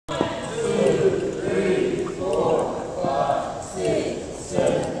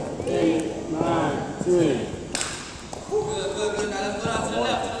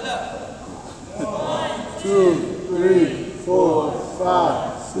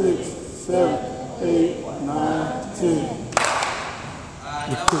6, 7, 8, 9, 10.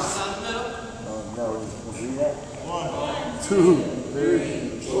 No, read that. 1, 2,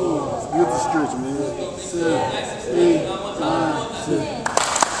 3, 4. It's good to stretch, man. 7, 8, 9, 10.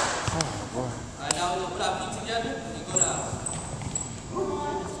 Oh, boy. Alright, now we're gonna put our feet together and go down.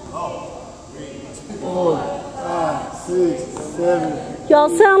 4, 5, 6, 7. Y'all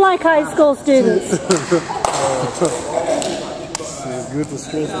sound like high school students. It's good to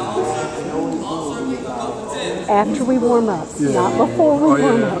stretch. After we warm up, not before we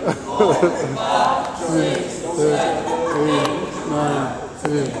warm up. 5, 6, 7, 8, 9,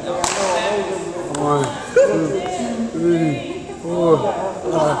 10. 1, 2, 3, 4,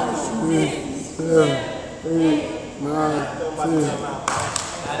 5, 6, 7, 8, 9, 10.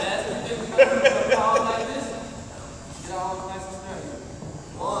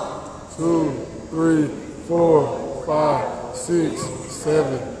 2, 3, 4, 5, 6,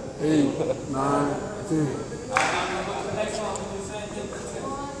 7, 8, 9, 10.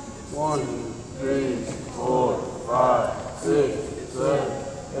 1, 3, 4, 5, 6, 7,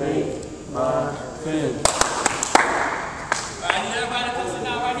 8, 9, 10. Alright, need everybody to sit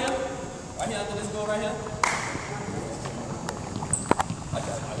down right here? Right here after this goal right here?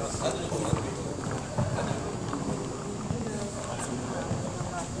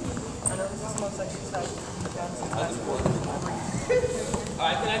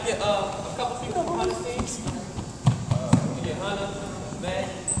 Alright, can I get a couple people from Hunter's team? Can you get Hunter, Matt,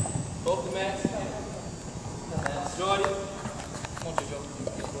 both the Mats, Jordan,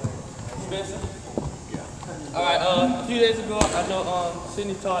 Spencer? Alright, a few days ago, I know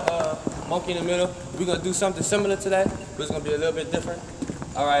Sydney taught Monkey in the Middle. We're going to do something similar to that, but it's going to be a little bit different.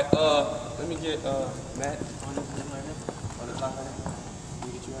 Alright, let me get Matt on this right here, on the top right here. Let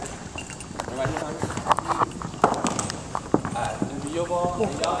me get you right here. Right here, Hunter. Alright, this be your ball,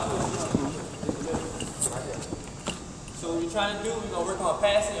 and y'all two right there. So what we're trying to do, we're going to work on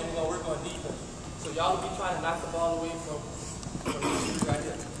passing and we're going to work on defense. So y'all will be trying to knock the ball away from these two right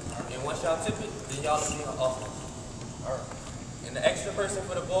here. And once y'all tip it, then y'all will be on offense. Alright. And the extra person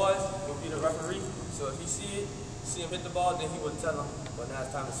for the boys will be the referee. So if he see him hit the ball, then he will tell him, well, now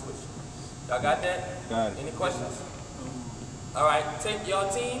it's time to switch. Y'all got that? Got it. Any questions? Alright, take y'all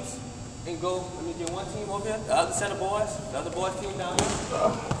teams and go. Let me get one team over here. The other set of boys. The other boys team down here.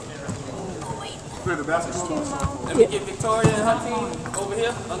 Play the basketball. Let me get Victoria and her team over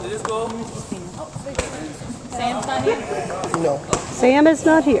here under this goal. Sam's not here? No. Sam is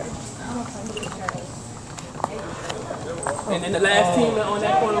not here. And then the last team on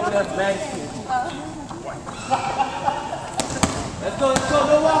that corner over there is the Bags team. Let's go, let's go.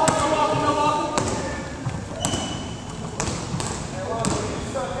 No walking, no walking, no walking.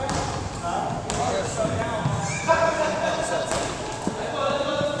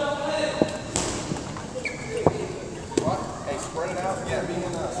 Hey, spread it out. Yeah, me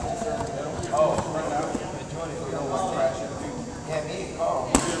and oh, spread it out. And join it. We don't want to crash it. Yeah, me and Carl.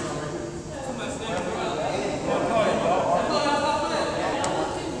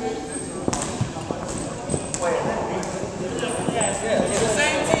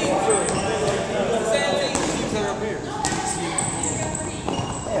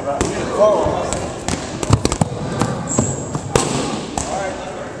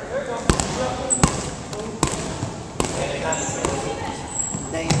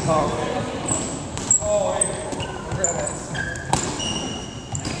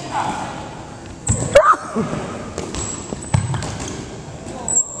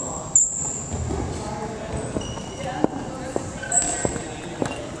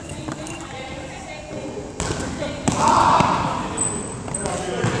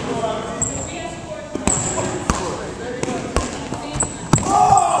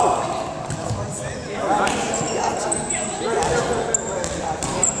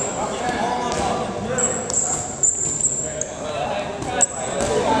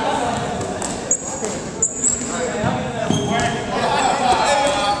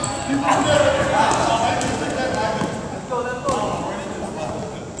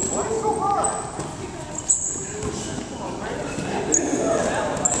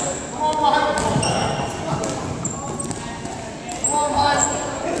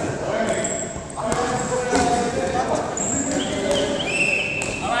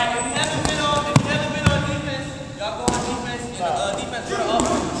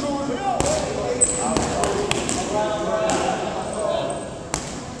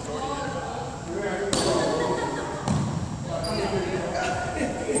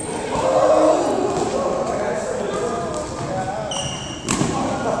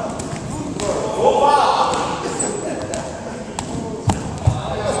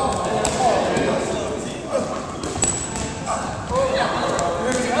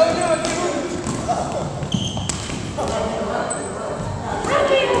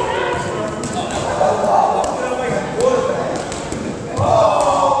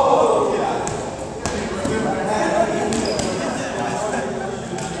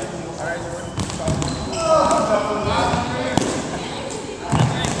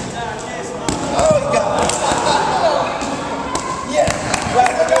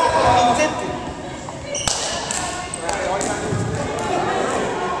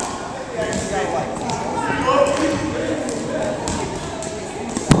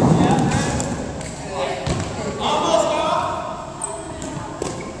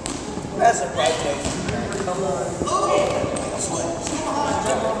 That's a right way. Come on.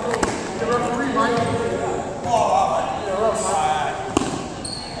 The referee, right?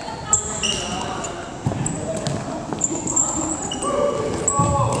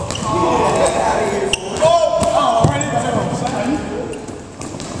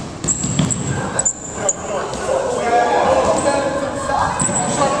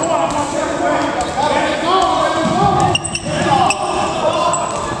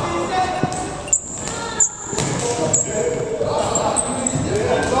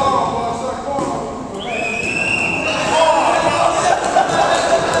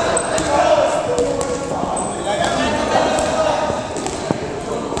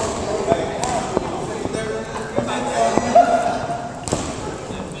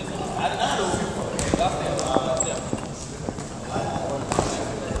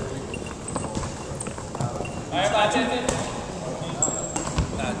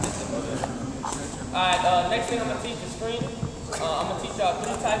 Alright, next thing I'm going to teach is screen. I'm going to teach y'all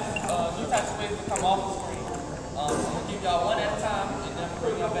new types of ways to come off the screen. I'm going to give y'all one at a time, and then I'm going to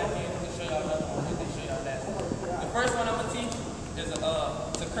bring y'all back in and show y'all another one, and then show y'all that. The first one I'm going to teach is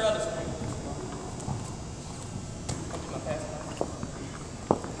to curl the screen. Come to my pass.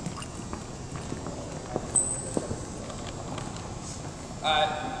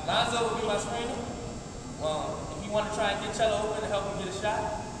 Alright, Lonzo will be my screener. If you want to try and get Cello open to help him get a shot,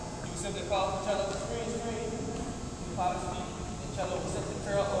 you can simply follow Cello to screen. You follow his feet, and Cello will simply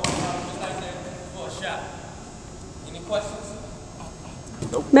curl over just like that for a shot. Any questions?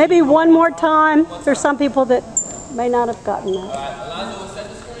 Nope. Maybe one more time for some people that may not have gotten that. Alright, Alonzo will set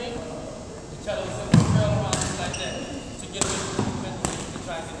the screen, and Cello will simply curl around just like that to get the movement to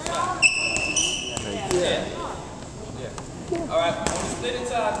try and get a shot. Yeah. Alright, when we split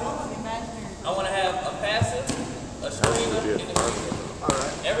into our group, I want to have a passer, a screener, and a screener.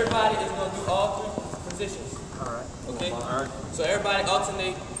 Alright. Everybody is going to do all three positions. Alright. Okay? Alright. So everybody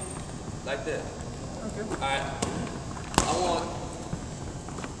alternate like that. Okay. Alright. I want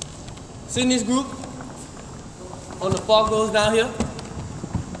Sydney's group on the far goals down here.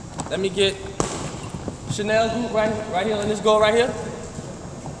 Let me get Chanel's group right here on this goal right here.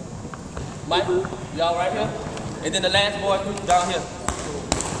 Mike, y'all right here. And then the last boy group down here.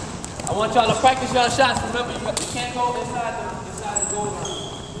 I want y'all to practice y'all shots. Remember, you can't go inside the goal line.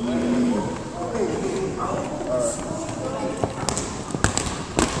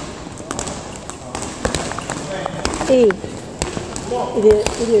 It is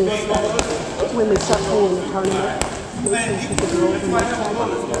when we start playing the tournament, they send the girls and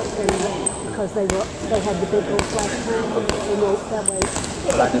because they had the big goals last time, they won't that way.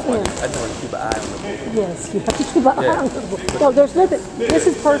 I just want to keep an eye on the ball. Yes, you have to keep an eye on the ball. No, there's nothing. This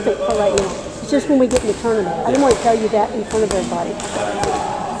is perfect for right now. It's just when we get in the tournament. I didn't want to tell you that in front of everybody.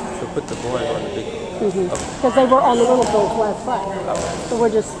 So put the boys on the big goals. Because they were on the little goals last fight. So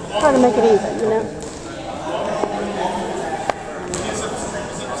we're just trying to make it even, you know?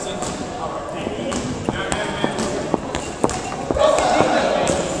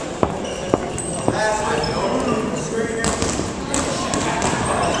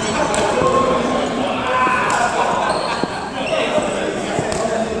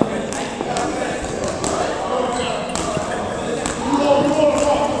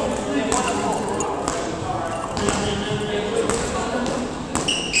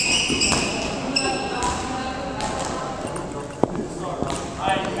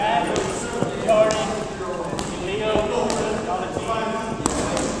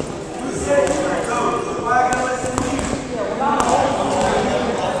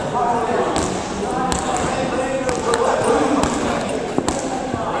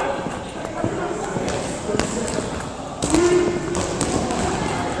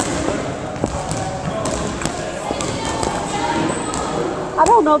 I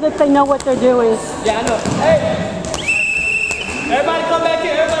don't know that they know what they're doing. Yeah, I know. Hey! Everybody come back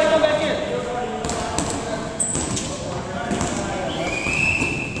here. Everybody come back here.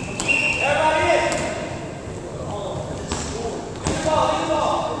 Everybody in. Leave the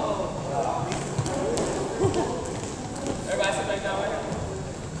ball. Everybody sit back down right here.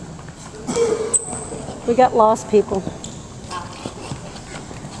 We got lost people.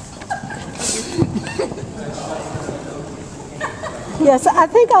 Yes, I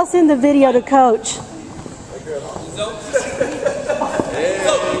think I'll send the video to Coach. Okay,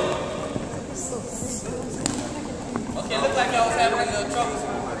 it looks like y'all was having a little trouble. Is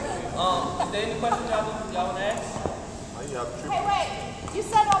there any questions y'all want to ask? Hey, wait. You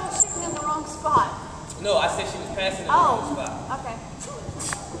said I was shooting in the wrong spot. No, I said she was passing in the wrong spot. Okay.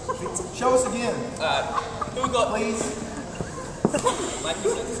 Show us again. Here we go. Please. Mike, you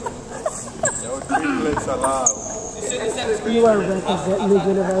said this? You are representing the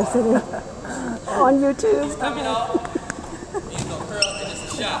university on YouTube. Coming off. He's gonna curl and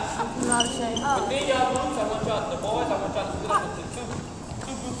it's a shot. I'm not ashamed. But then y'all groups, I want y'all, the boys, I want y'all to split up into two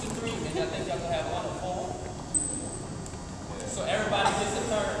groups of three, and I think y'all gonna have 1 or 4. So everybody gets a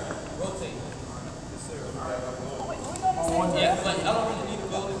turn, rotate. Yeah, but I don't really need to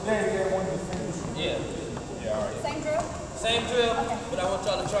go. Yeah. Same drill? Same drill, but I want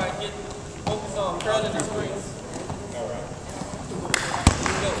y'all to try and get focus on curling the screens. All right.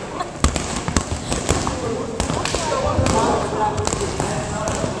 Here we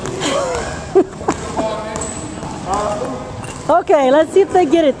go. Okay, let's see if they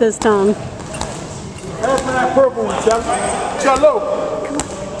get it this time. Pass me that purple one, Cello.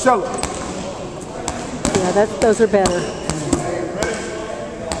 Cello. Yeah, those are better.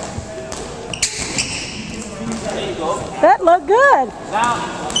 That looked good. Now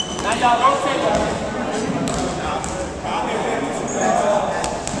y'all rotate.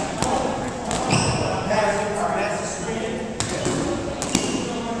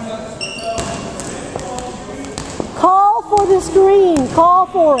 Call for the screen. Call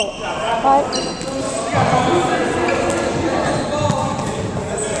for it. Right?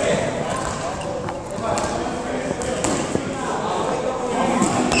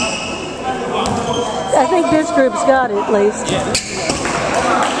 I think this group's got it at least.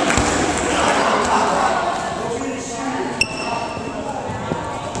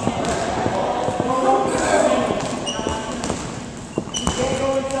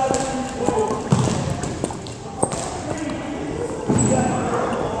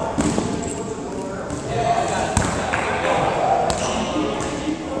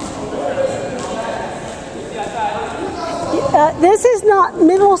 This is not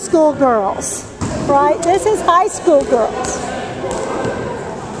middle school girls, right? This is high school girls.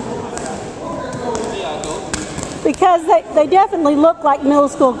 Because they definitely look like middle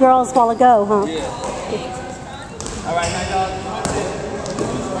school girls a while ago, huh? Yeah. All right, now y'all.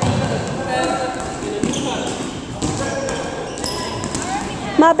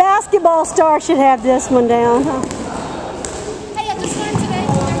 My basketball star should have this one down, huh? Hey, I just learned today.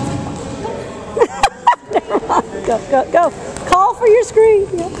 Never mind. Go. Call for your screen.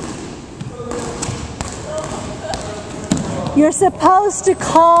 Yep. You're supposed to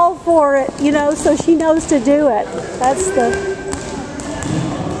call for it, you know, so she knows to do it. That's the...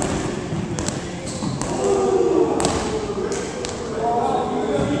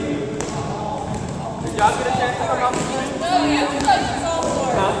 Did y'all get a chance to come out the screen?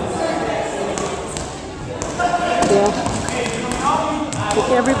 Yeah.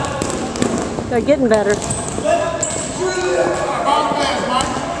 They're getting better.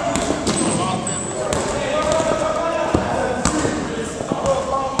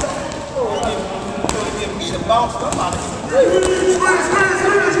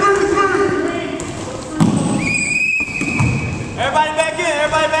 Everybody back in,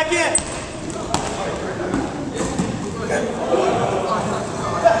 everybody back in.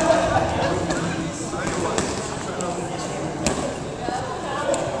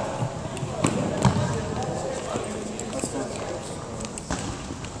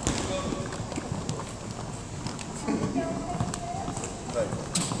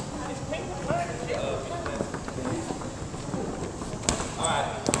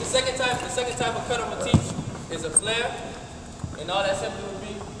 The second type of cut I'm gonna teach is a flare, and all that simply would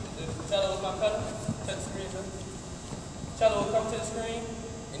be the cello is my cutter, touch the screen. Cello will come to the screen,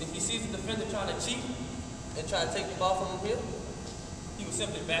 and if he sees the defender trying to cheat and try to take the ball from him here, he will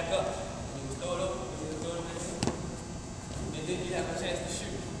simply back up. He will throw it over, and then you have a chance to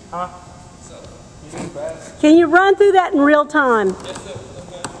shoot. Huh? So, Can you run through that in real time? yes, sir.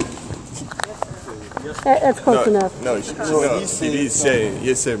 That's close enough. No, he did say,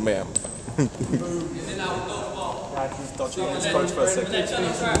 yes, sir, ma'am. And then I will go ball. I just thought you were his coach for a second.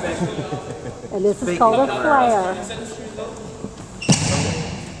 And this is called a flare.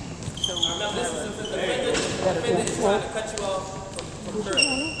 Remember, this is the defender is trying to cut you off from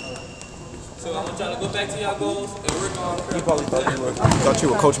curling. So I want y'all to go back to y'all goals and work on curling. He probably thought you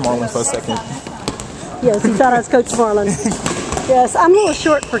were Coach Marlon for a second. Yes, he thought I was Coach Marlon. Yes, I'm a little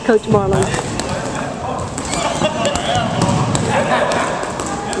short for Coach Marlon.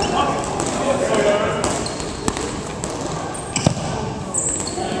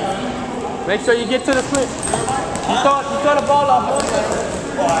 Make sure you get to the split. You throw the ball off.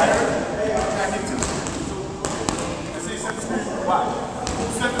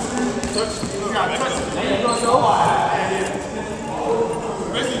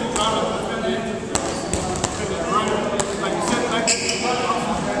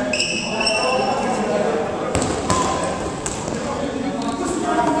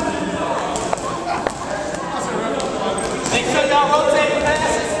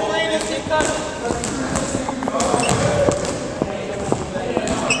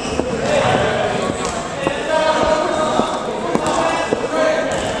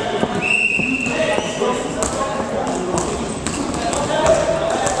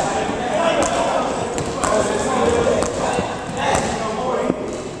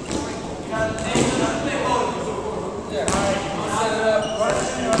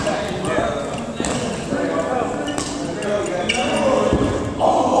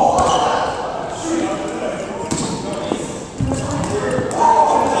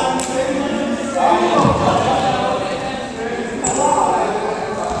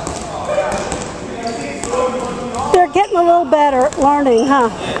 a little better at learning, huh?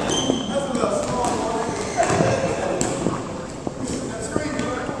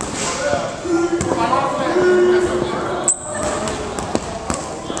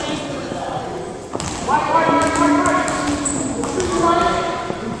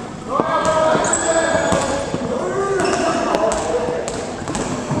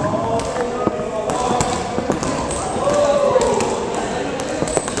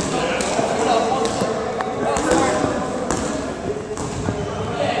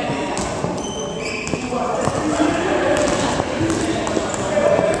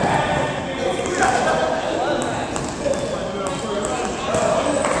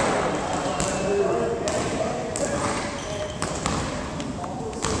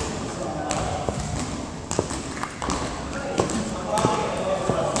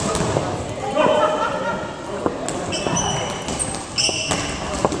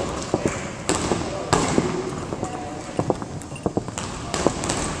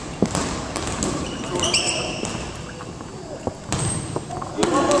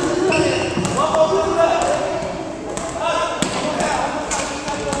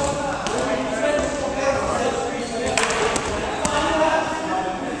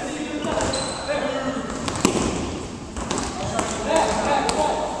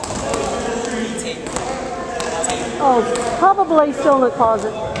 Oh, probably still in the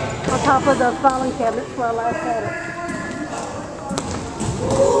closet, on top of the filing cabinets where I last had it.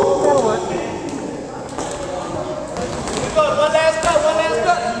 That'll work. One last cut, one last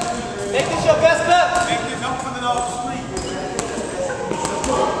cut. Make this your best cut. Make this, don't put it off the street.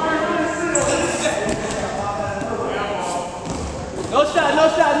 No shot, no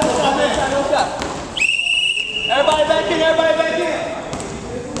shot, no shot, no shot, no shot. Everybody back in, everybody back in.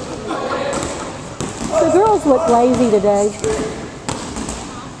 The girls look lazy today.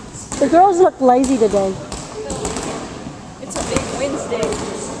 The girls look lazy today. It's a big Wednesday.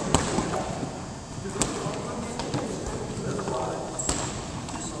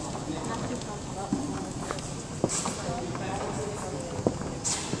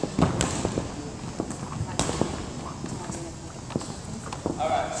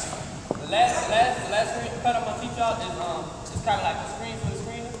 The last cut I'm gonna teach y'all is it's kind of like the screen for the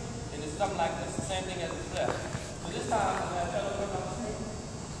screener, and it's something like this, the same thing as it's left. So this time I'm gonna tell them to come on the screen.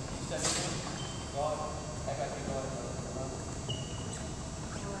 You set the screen, guard, act like you're guarding.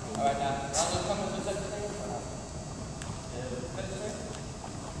 All right, now I'm gonna come into set the screen. Set the screen.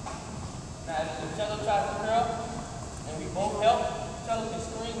 Now if Cello tries to curl, and we both help, Cello can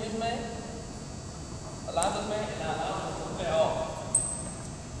screen his man, Alonzo's man, and now Alonzo's gonna play off.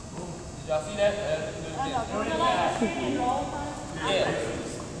 Did y'all see that? Yeah.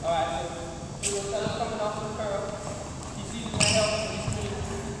 Alright, so Cello's coming off the curl. He sees his man help, he's screening.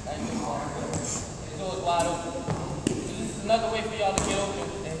 His door is wide open. So this is another way for y'all to get open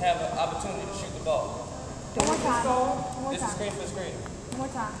and have an opportunity to shoot the ball. One more time. This is screen for screen. One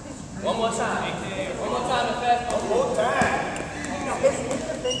more time. One more time. One more time and fast. One more time. It's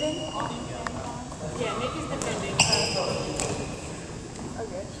defending? Yeah, Nick is defending.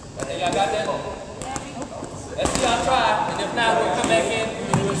 Okay. Okay, y'all got that? Let's see y'all try, and if not, we'll come back in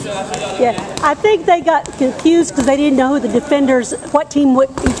and we'll show y'all again. Yeah, I think they got confused because they didn't know who the defenders, what team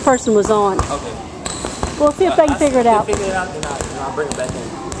each person was on. Okay. We'll see if they can figure it out. Figure it out, then I'll bring it back in.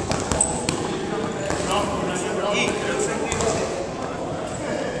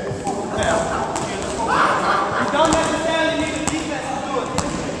 You don't necessarily need the defense to do it.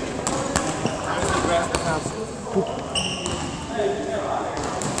 Grasp the council.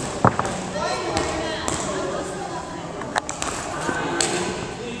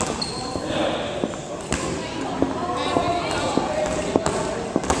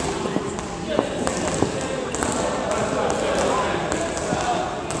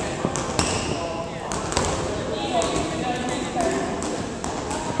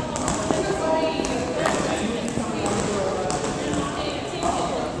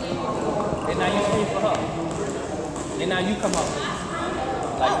 And now you come up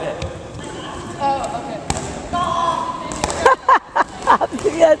like that. Oh, okay.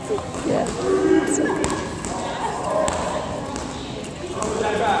 Yeah.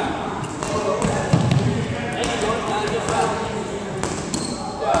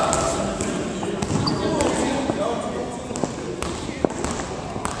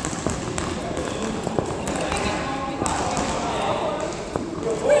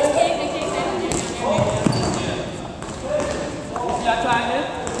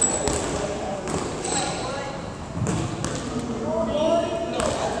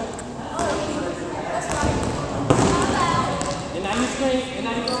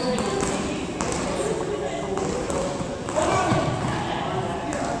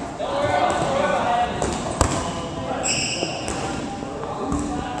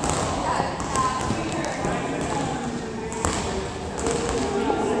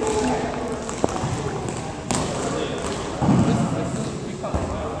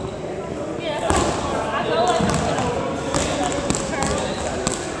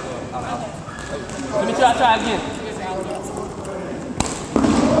 y'all try again.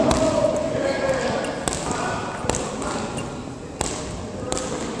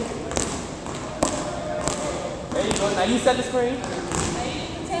 There you go. Now you set the screen.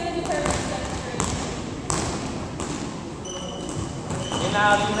 And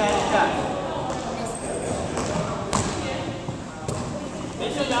now you have the shot.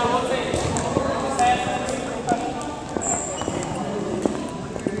 Make sure y'all rotate it.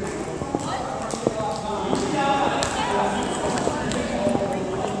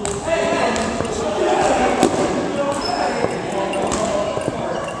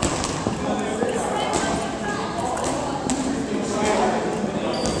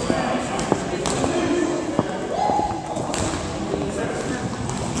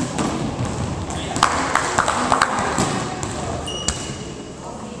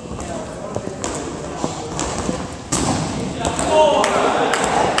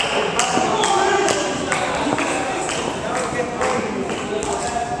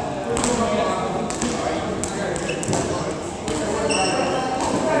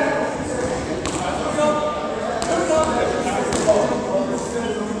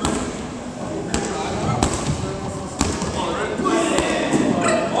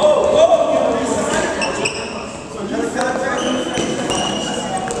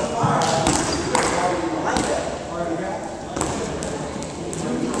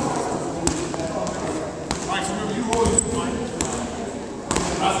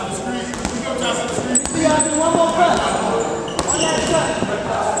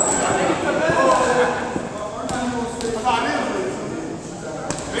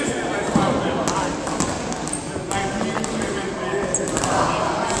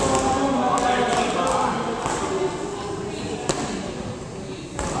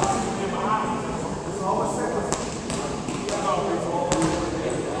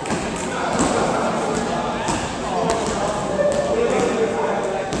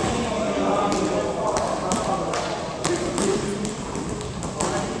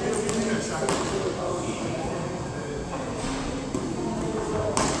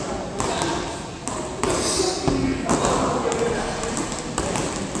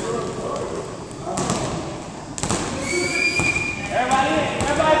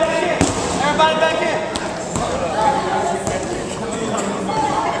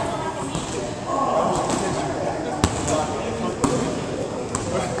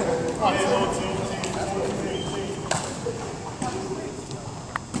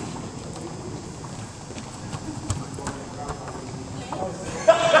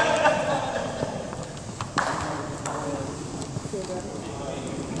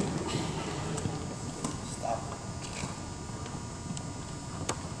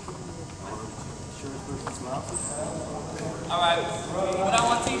 Alright, what I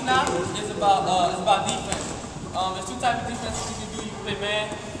want to teach now is about defense. There's two types of defenses you can do. You can play man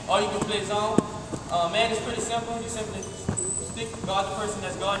or you can play zone. Man is pretty simple. You simply guard the person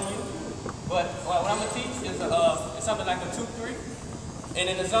that's guarding you. But what I'm going to teach is something like a 2-3. And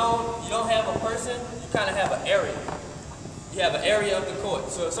in the zone, you don't have a person, you kind of have an area. You have an area of the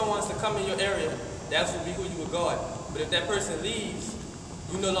court. So if someone wants to come in your area, that would be who you would guard. But if that person leaves,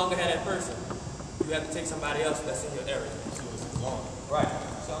 you no longer have that person. You have to take somebody else that's in your area. So it's zone. Right.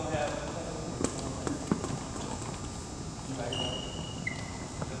 So I'm going to have...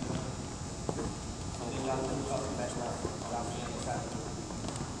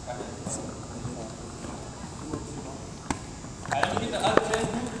 Alright, let me get the other 10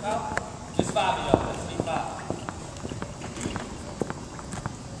 out. Just 5 of y'all. Let's be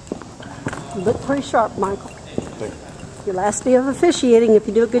 5. You look pretty sharp, Michael. Your last day of officiating if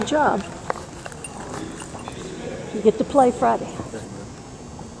you do a good job. You get to play Friday.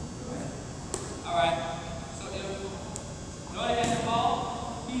 Alright. So if Jordan has the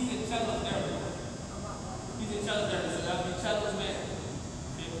ball, he's in Cello's area. He's in Cello's area, so that'll be Cello's man.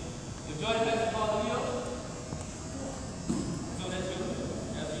 If Jordan has the ball here, so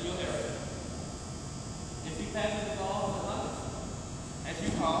that'll be your area. If he passes the ball to the others, as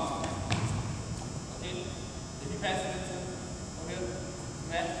you call, okay? If he passes it to over here,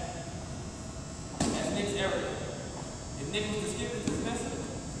 Matt, that's Nick's area. If Nick was to skip it to Spencer,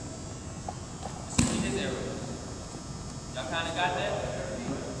 this will be his area. Y'all kind of got that?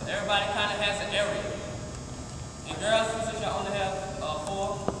 So everybody kind of has an area. And girls, since y'all only have 4,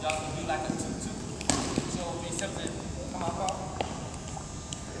 y'all can do like a 2-2. So it will be simply, come on, Carl.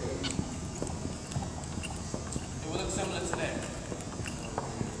 It will look similar to that.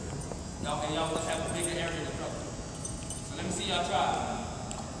 Y'all must have a bigger area to cover. So let me see y'all try.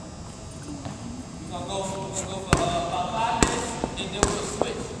 We're gonna go for about 5 minutes, and then we'll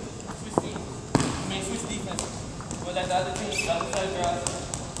switch. Switch teams. I mean, switch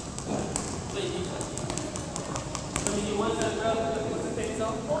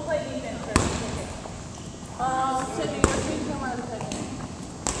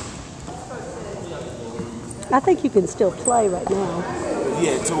I think you can still play right now. He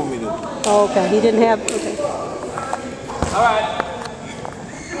had told me to. Oh, okay. He didn't have. Okay. All right.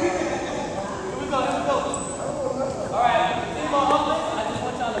 Here we go. All right. Team on offense. I just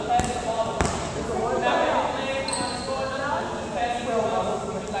want y'all to pass the ball. Now we're playing on the score now. Just pass the ball.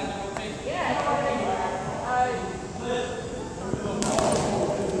 Would you like the rotation? Yeah. All right.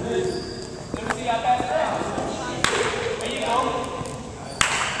 Let me see y'all pass it down. There you go.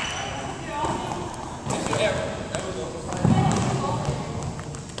 That's your error. There we go.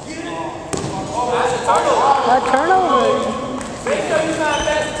 That's a turnover. A turnover. Make sure you try to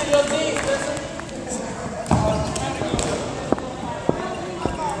pass it to your team, listen.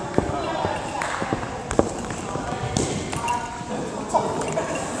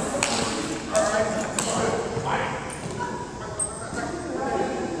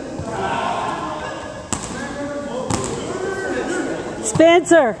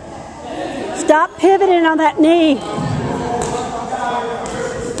 Spencer, stop pivoting on that knee.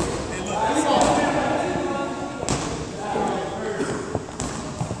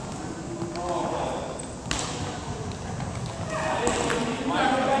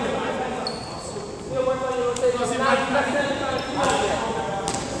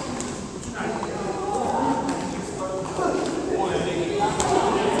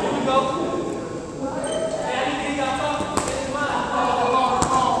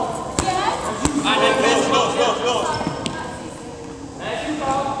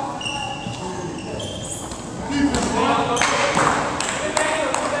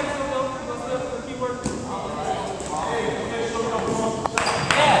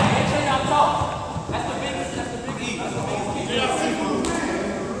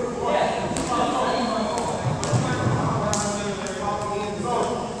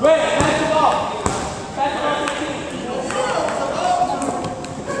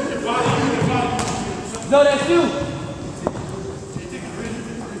 No, that's you.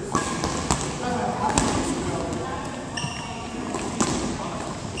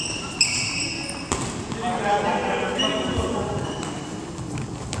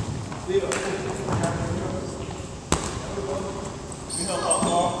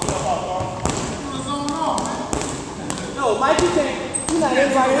 No, Mike, you can't. You're not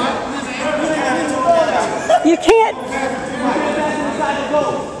everybody else. You can't.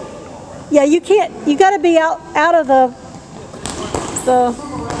 Yeah, you can't. You got to be out of the.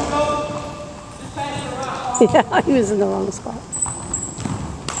 Yeah, he was in the wrong spot.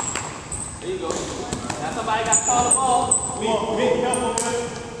 There you go. Now somebody got to call the ball.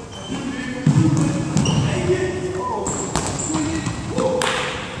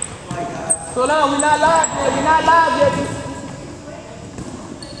 So now we're not live yet. We're not live yet.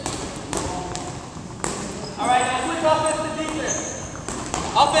 All right, now switch offense to defense.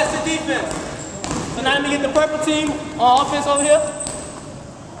 Offense to defense. So now let me get the purple team on offense over here.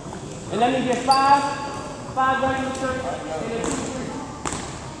 And let me get five regular shirts and a 2-3.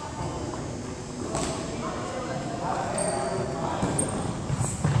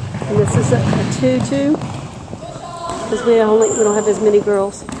 And this is a 2-2 because we don't have as many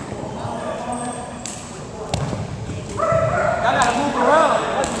girls. Y'all gotta move around.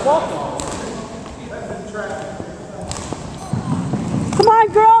 That's walking. Come on,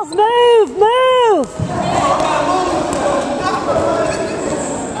 girls, move, move!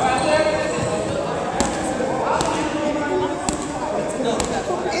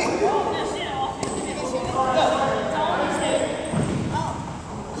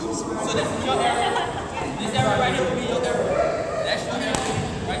 So this is your area. This area right here will be your area. That's your area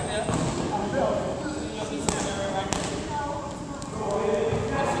right there.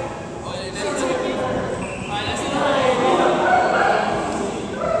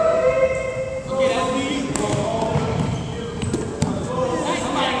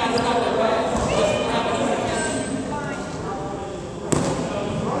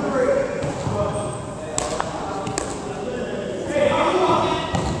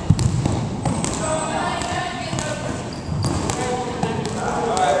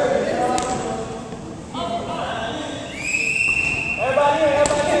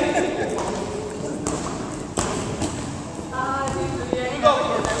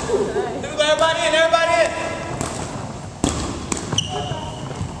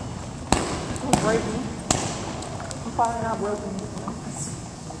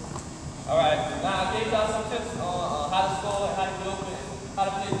 Alright, now I gave y'all some tips on how to score and how to get open, how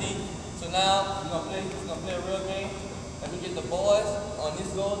to play deep. So now we're gonna play a real game. Let me get the boys on this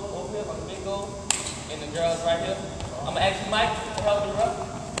goal over here, on the big goal, and the girls right here. I'm gonna ask you, Mike, to help me run.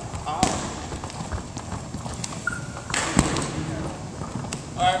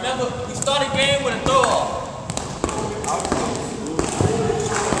 Alright, remember, we start a game with a throw-off.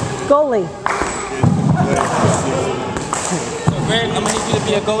 Goalie. So Greg, I'm gonna need you to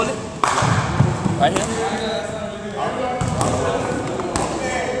be a goalie. Right here.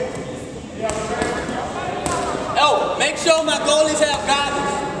 Oh, make sure my goalies have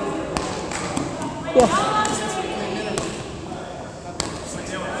goggles. Yeah.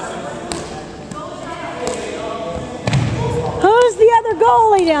 Who's the other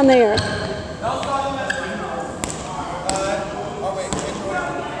goalie down there?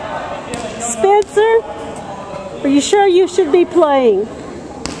 Spencer? Are you sure you should be playing?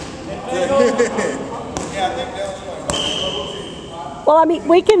 Well, I mean,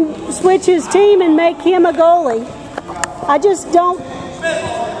 we can switch his team and make him a goalie. I just don't...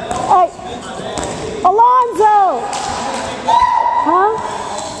 Hey, Alonzo! Huh?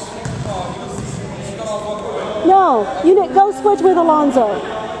 No, you need go switch with Alonzo.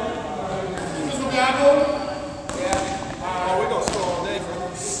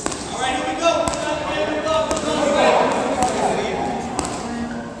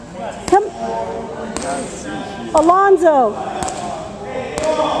 Come, Alonzo.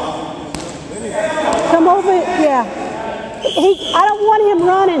 Come over, yeah. I don't want him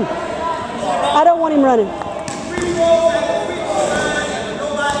running. I don't want him running.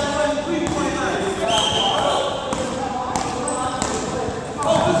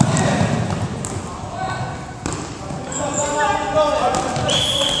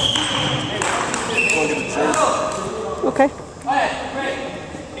 Okay.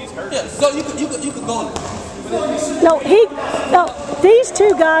 Yeah, so you could go. No, these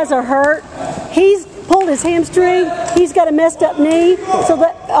two guys are hurt. He's pulled his hamstring. He's got a messed up knee. So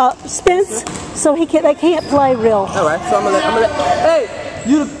that Spence, so they can't play real. All right. So I'm gonna let. Hey,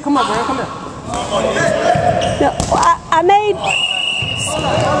 you come on, man, come here. No, I made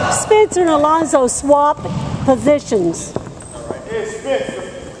Spencer and Alonzo swap positions.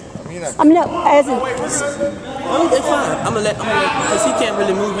 I mean, no, as in. It's fine. I'm gonna let, because he can't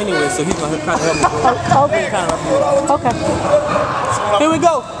really move anyway, so he's gonna kind of help me. Okay. Here we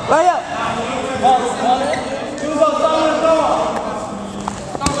go. Right up. Here we go. Start with the dog.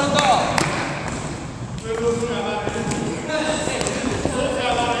 Start with the dog.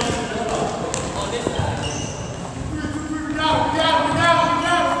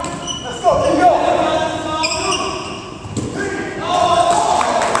 Let's go. Let's go.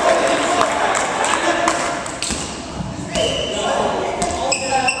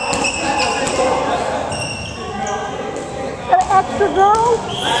 Extra goal?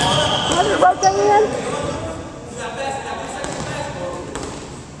 Let it rotate in.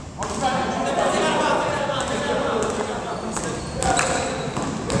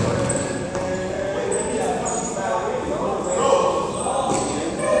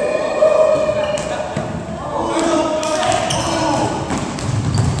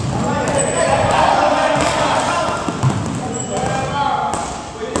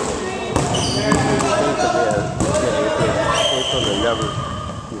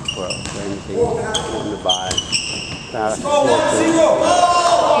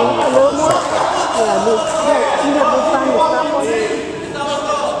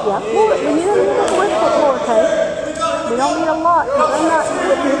 We don't need a lot, because I'm not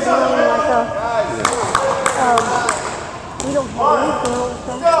doing like a, we don't have any girls.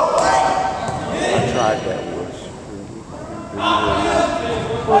 I tried that once.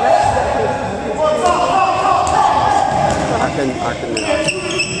 I can I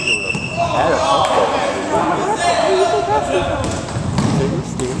had a couple.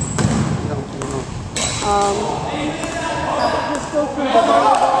 Just go through the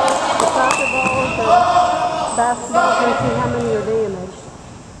volleyball, the soccer balls, the basketball, and see how many are damaged.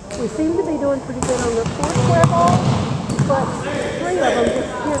 We seem to be doing pretty good on the four-square ball, but 3 of them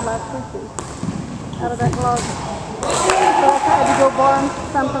disappeared last weekend out of that closet. So I tried to go borrow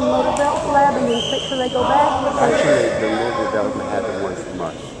some from Motor Belt Lab and then make sure they go back. Actually, the Motor Belt had the ones from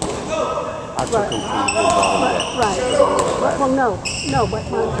us. I took them from the bottom. Right. Well, no, but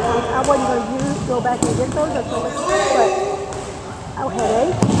I wasn't going to go back and get those. But I had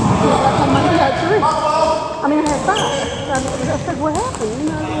 8. I had 3. I mean, I had 5. I said, what happened? You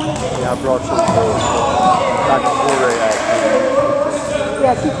know? Yeah, I brought some. Dr. Corey actually.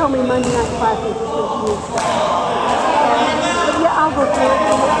 Yeah, she told me Monday night classes is when she needs stuff. But yeah, I'll go through it.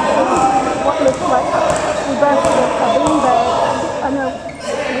 What looks like we busted a bean bag. I know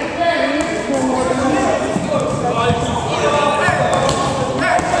we need to spend more than that.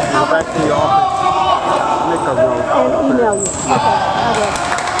 Go back to the office. Make a note. And email you. Okay, I will.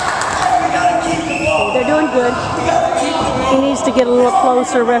 Okay, they're doing good. He needs to get a little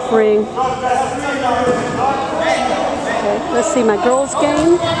closer refereeing. Okay, let's see my girls'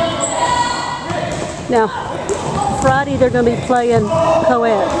 game. Now, Friday they're going to be playing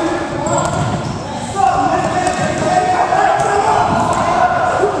co-ed.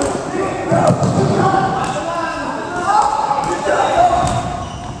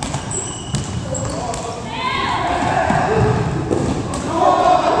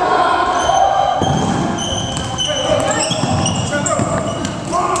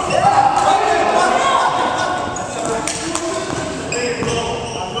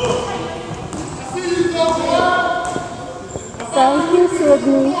 Thank you,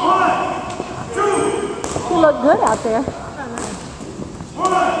 Sydney. You look good out there. You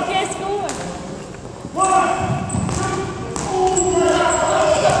can't score.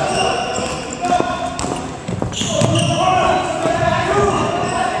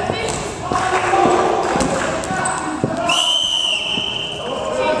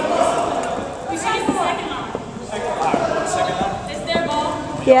 It's their ball.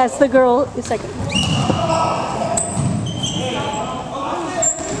 Yeah, it's the girl. It's like.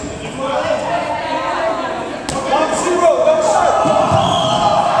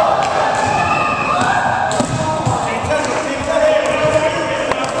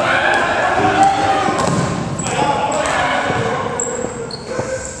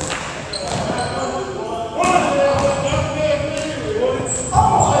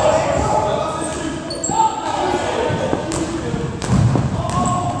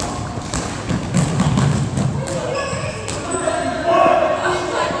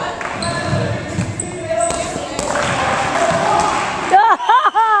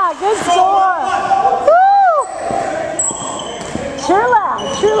 Good score! Woo! Cheer loud,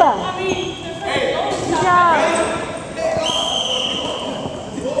 cheer loud. Good job.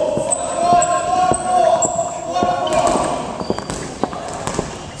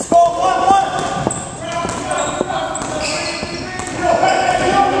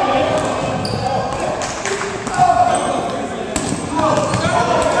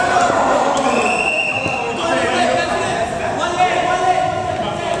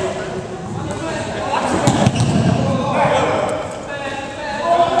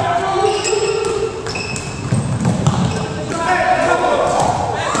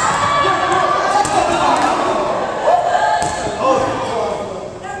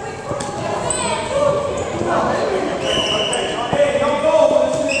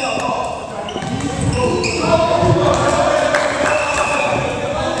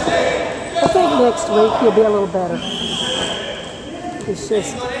 Next week you'll be a little better. It's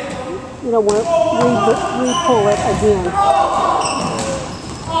just, you don't want to re-pull it again.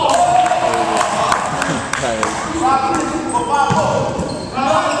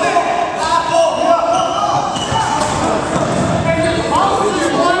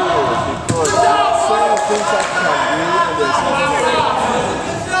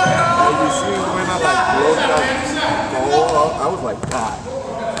 I was like, God.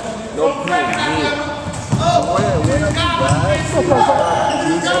 No pain, man. Where you guys?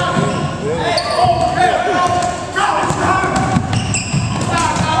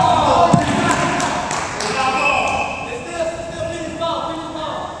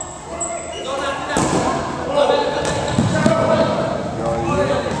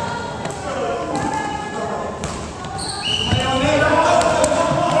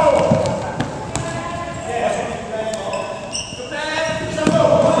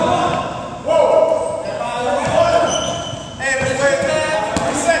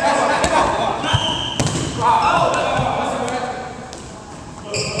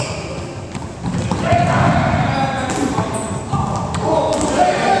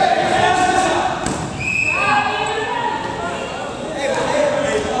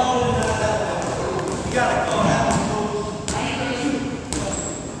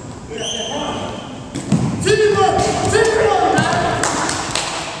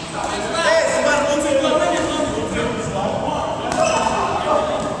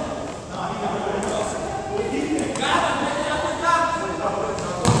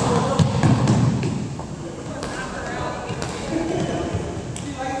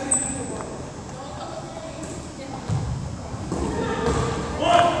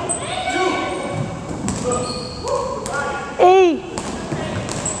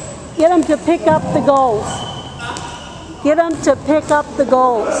 Get them to pick up the goals. Get them to pick up the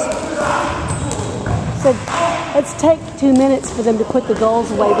goals. So let's take 2 minutes for them to put the goals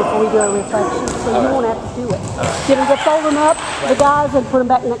away before we do our reflection. So you won't have to do it. Get them to fold them up, the guys, and put them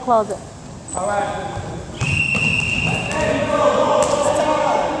back in the closet. All right.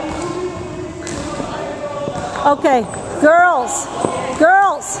 Okay, girls,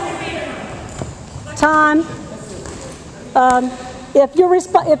 time.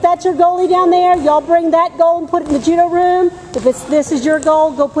 If that's your goalie down there, y'all bring that goal and put it in the judo room. If this is your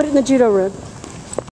goal, go put it in the judo room.